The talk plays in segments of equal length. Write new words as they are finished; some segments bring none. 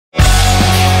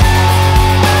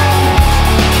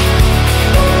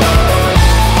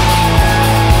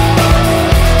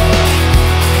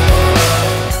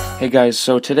guys,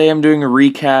 so today I'm doing a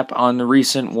recap on the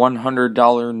recent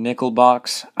 $100 nickel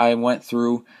box I went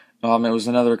through. It was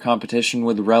another competition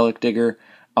with Relic Digger.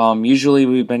 Usually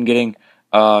we've been getting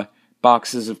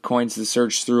boxes of coins to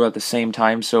search through at the same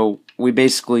time, so we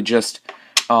basically just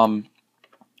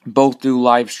both do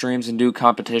live streams and do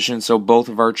competitions, so both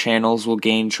of our channels will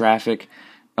gain traffic.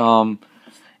 We've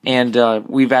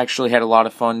actually had a lot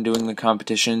of fun doing the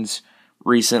competitions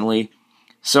recently.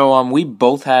 So we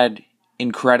both had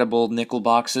incredible nickel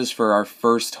boxes for our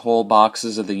first whole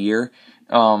boxes of the year.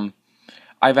 I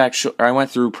went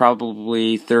through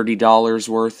probably $30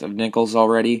 worth of nickels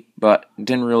already, but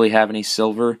didn't really have any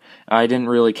silver. I didn't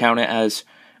really count it as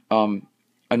a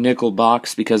nickel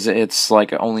box because it's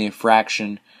like only a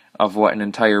fraction of what an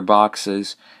entire box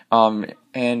is.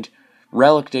 And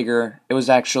Relic Digger, it was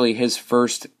actually his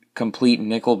first complete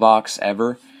nickel box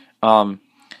ever.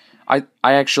 I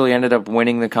actually ended up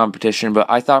winning the competition, but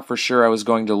I thought for sure I was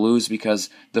going to lose because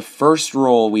the first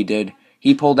roll we did,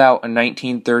 he pulled out a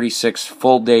 1936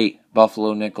 full date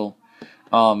Buffalo nickel.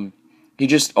 He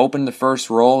just opened the first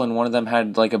roll and one of them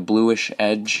had like a bluish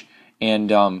edge, and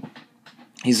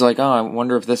he's like, oh, I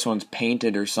wonder if this one's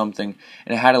painted or something,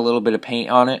 and it had a little bit of paint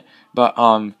on it, but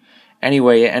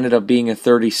anyway, it ended up being a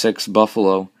 36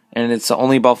 Buffalo, and it's the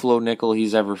only Buffalo nickel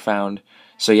he's ever found,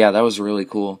 so yeah, that was really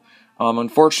cool.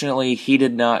 Unfortunately, he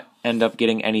did not end up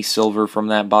getting any silver from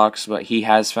that box, but he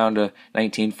has found a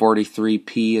 1943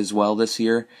 P as well this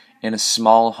year in a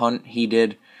small hunt he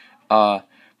did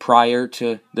prior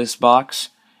to this box.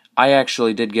 I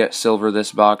actually did get silver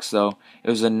this box, though. It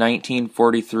was a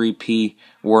 1943 P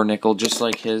war nickel, just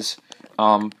like his.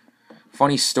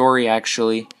 Funny story,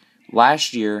 actually.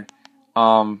 Last year,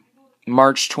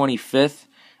 March 25th,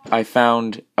 I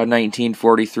found a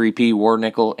 1943 P war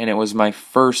nickel, and it was my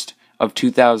first of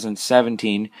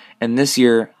 2017, and this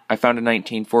year I found a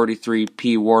 1943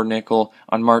 P war nickel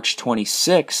on March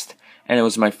 26th, and it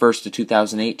was my first of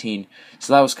 2018.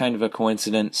 So that was kind of a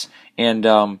coincidence. And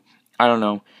I don't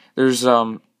know. There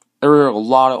were a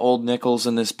lot of old nickels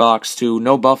in this box too.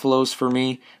 No Buffaloes for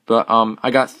me, but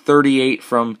I got 38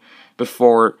 from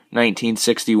before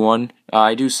 1961.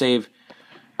 I do save.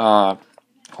 Hold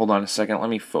on a second. Let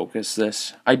me focus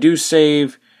this. I do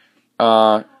save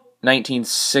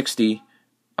 1960,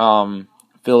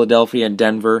 Philadelphia and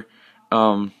Denver.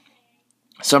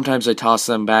 Sometimes I toss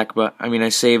them back, but I mean I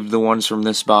saved the ones from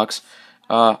this box.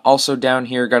 Also down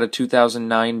here got a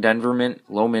 2009 Denver Mint,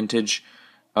 low mintage.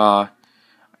 Hold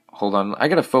on, I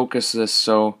gotta focus this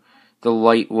so the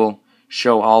light will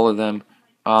show all of them.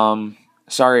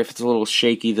 Sorry if it's a little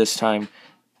shaky this time,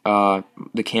 the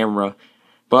camera.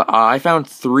 But I found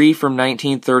 3 from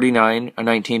 1939, a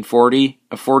 1940,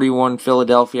 a 41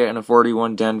 Philadelphia, and a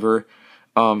 41 Denver.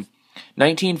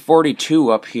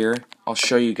 1942 up here. I'll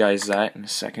show you guys that in a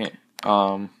second.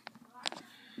 I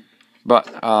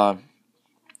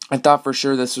thought for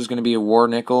sure this was going to be a war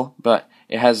nickel, but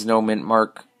it has no mint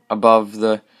mark above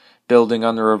the building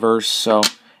on the reverse, so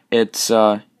it's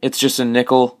just a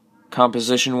nickel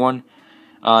composition one.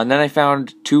 And then I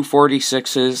found 2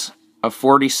 46s, a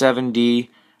 47D,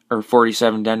 or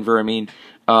 47 Denver, I mean,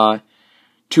 2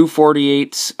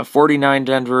 48s, a 49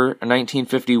 Denver, a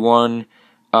 1951,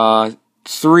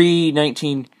 3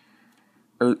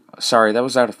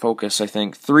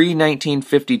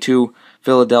 1952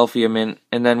 Philadelphia Mint,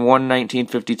 and then 1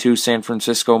 1952 San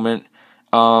Francisco Mint,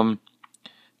 3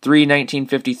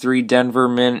 1953 Denver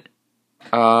Mint,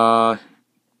 I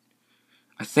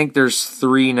think there's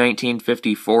 3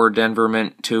 1954 Denver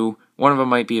Mint too. One of them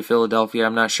might be a Philadelphia,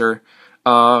 I'm not sure.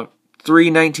 3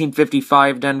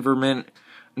 1955 Denver Mint,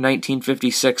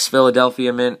 1956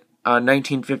 Philadelphia Mint,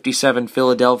 1957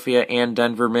 Philadelphia and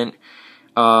Denver Mint,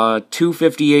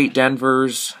 258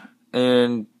 Denvers,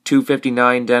 and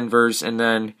 259 Denvers, and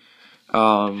then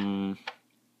I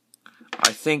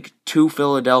think 2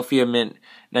 Philadelphia Mint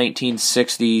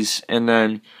 1960s, and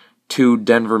then 2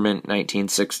 Denver Mint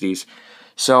 1960s.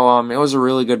 So it was a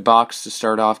really good box to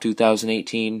start off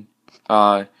 2018.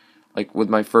 Like with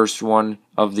my first one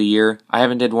of the year. I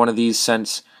haven't did one of these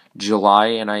since July,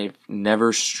 and I've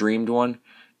never streamed one.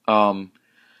 So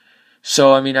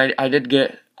I mean, I did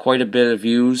get quite a bit of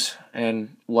views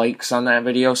and likes on that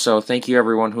video, so thank you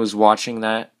everyone who was watching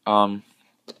that.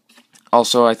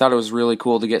 Also, I thought it was really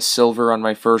cool to get silver on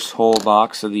my first whole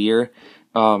box of the year.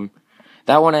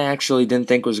 That one I actually didn't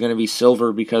think was going to be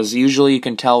silver, because usually you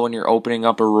can tell when you're opening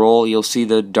up a roll, you'll see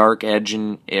the dark edge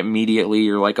and immediately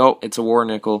you're like, oh, it's a war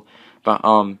nickel. But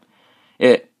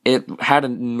it had a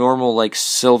normal like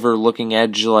silver looking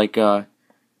edge, like I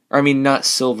mean not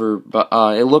silver, but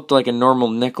it looked like a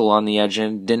normal nickel on the edge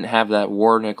and didn't have that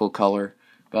war nickel color.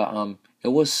 But it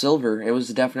was silver. It was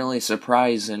definitely a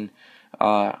surprise, and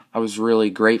I was really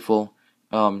grateful,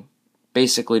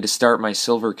 basically to start my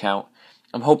silver count.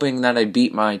 I'm hoping that I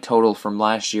beat my total from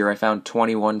last year. I found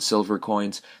 21 silver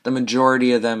coins, the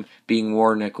majority of them being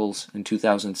war nickels in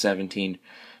 2017.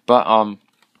 But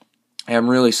I'm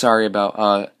really sorry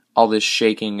about all this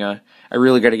shaking. I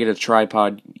really got to get a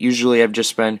tripod. Usually I've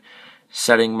just been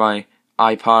setting my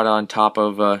iPod on top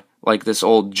of like this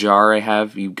old jar I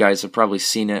have. You guys have probably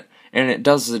seen it, and it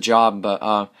does the job.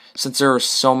 But since there are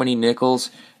so many nickels,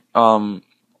 I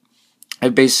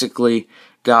basically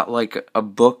got like a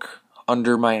book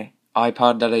under my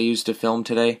iPod that I used to film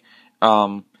today,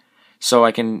 so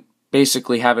I can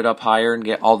basically have it up higher and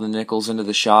get all the nickels into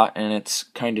the shot, and it's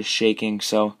kind of shaking,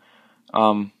 so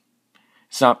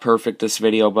it's not perfect, this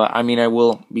video, but I mean, I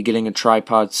will be getting a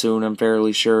tripod soon, I'm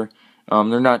fairly sure.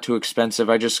 They're not too expensive.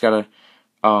 I just gotta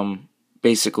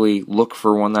basically look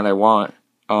for one that I want.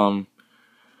 Yeah,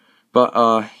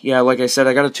 like I said,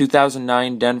 I got a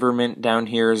 2009 Denver Mint down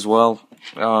here as well.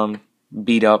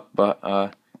 Beat up,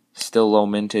 but still low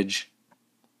mintage.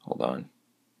 Hold on.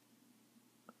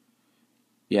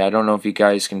 Yeah, I don't know if you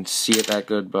guys can see it that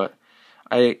good, but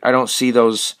I don't see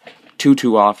those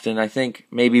too often. I think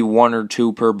maybe 1 or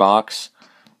 2 per box,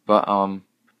 but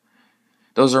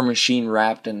those are machine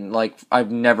wrapped, and like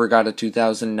I've never got a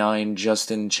 2009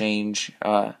 Justin change.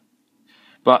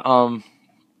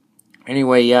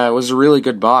 Anyway, yeah, it was a really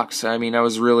good box. I mean, I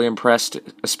was really impressed,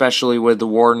 especially with the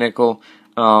war nickel.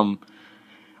 All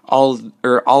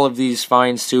of these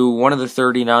finds too. One of the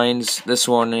 39s, this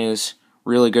one is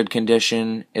really good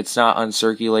condition. It's not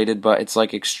uncirculated, but it's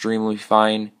like extremely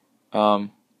fine.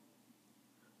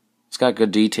 It's got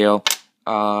good detail.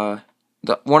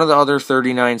 One of the other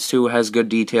 39s too has good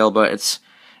detail, but it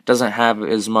doesn't have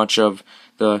as much of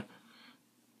the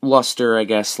luster, I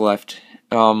guess, left.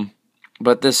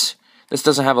 But this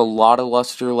doesn't have a lot of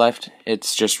luster left.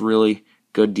 It's just really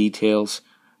good details.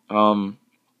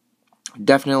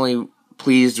 Definitely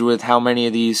pleased with how many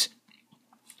of these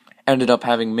ended up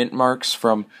having mint marks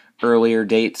from earlier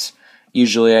dates.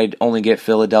 Usually I'd only get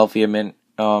Philadelphia mint,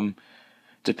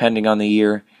 depending on the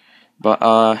year.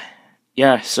 But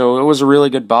yeah, so it was a really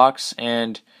good box,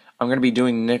 and I'm going to be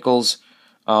doing nickels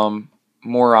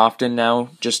more often now,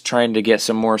 just trying to get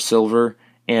some more silver.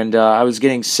 And I was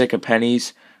getting sick of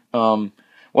pennies.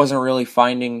 Wasn't really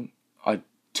finding a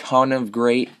ton of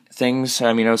great things.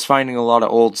 I mean, I was finding a lot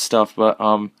of old stuff, but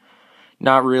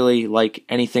not really like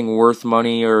anything worth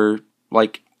money, or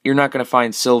like you're not going to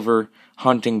find silver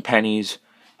hunting pennies.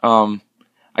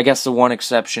 I guess the one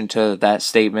exception to that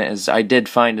statement is I did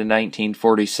find a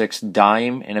 1946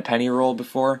 dime in a penny roll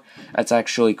before. That's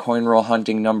actually coin roll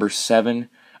hunting number 7.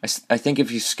 I think if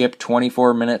you skip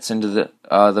 24 minutes into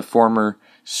the former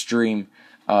stream,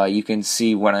 you can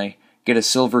see when I get a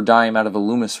silver dime out of a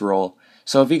Loomis roll.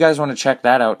 So if you guys want to check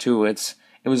that out too, it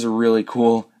was a really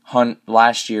cool hunt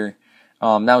last year.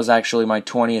 That was actually my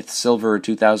 20th silver of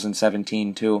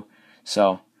 2017 too.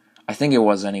 So I think it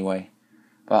was anyway.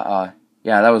 But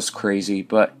yeah, that was crazy.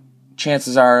 But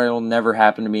chances are it'll never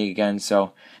happen to me again.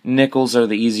 So nickels are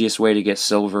the easiest way to get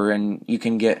silver, and you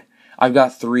can get. I've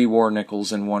got 3 war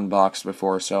nickels in one box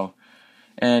before, so,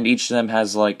 and each of them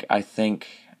has like, I think,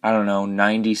 I don't know,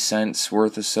 90 cents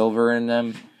worth of silver in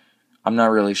them. I'm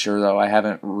not really sure though. I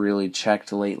haven't really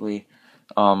checked lately.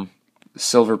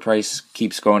 Silver price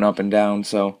keeps going up and down,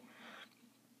 so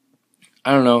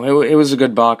I don't know. It was a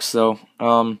good box though.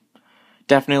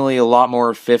 Definitely a lot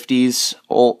more 50s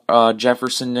old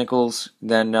Jefferson nickels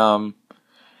than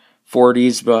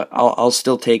 40s, but I'll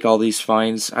still take all these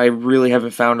finds. I really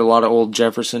haven't found a lot of old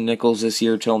Jefferson nickels this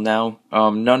year till now.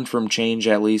 None from change,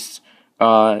 at least.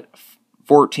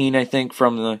 14, I think,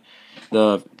 from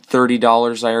the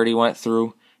 $30 I already went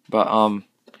through. But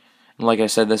like I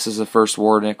said, this is the first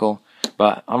war nickel.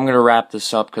 But I'm gonna wrap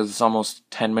this up because it's almost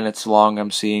 10 minutes long,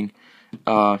 I'm seeing.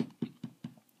 But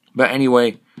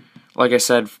anyway, like I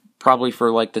said, probably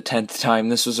for like the 10th time,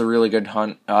 this was a really good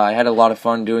hunt. I had a lot of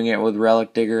fun doing it with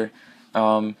Relic Digger.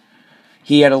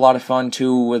 He had a lot of fun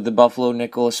too with the Buffalo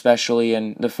nickel especially,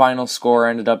 and the final score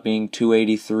ended up being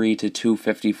 283 to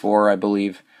 254, I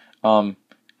believe.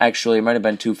 Actually, it might have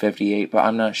been 258, but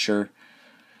I'm not sure.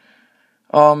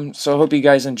 So I hope you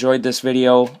guys enjoyed this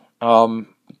video.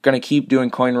 Gonna keep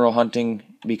doing coin roll hunting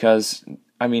because,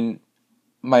 I mean,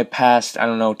 my past, I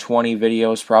don't know, 20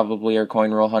 videos probably are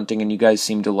coin roll hunting, and you guys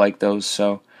seem to like those,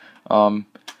 so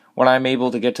when I'm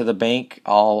able to get to the bank,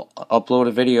 I'll upload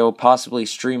a video, possibly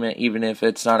stream it, even if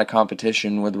it's not a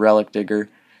competition with Relic Digger.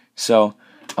 So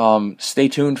stay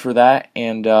tuned for that,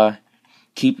 and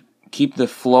keep keep the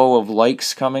flow of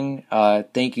likes coming.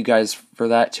 Thank you guys for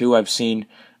that too. I've seen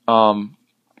a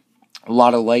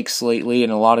lot of likes lately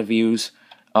and a lot of views.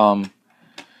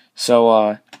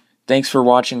 So thanks for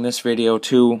watching this video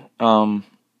too.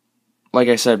 Like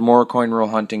I said, more coin roll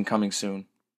hunting coming soon.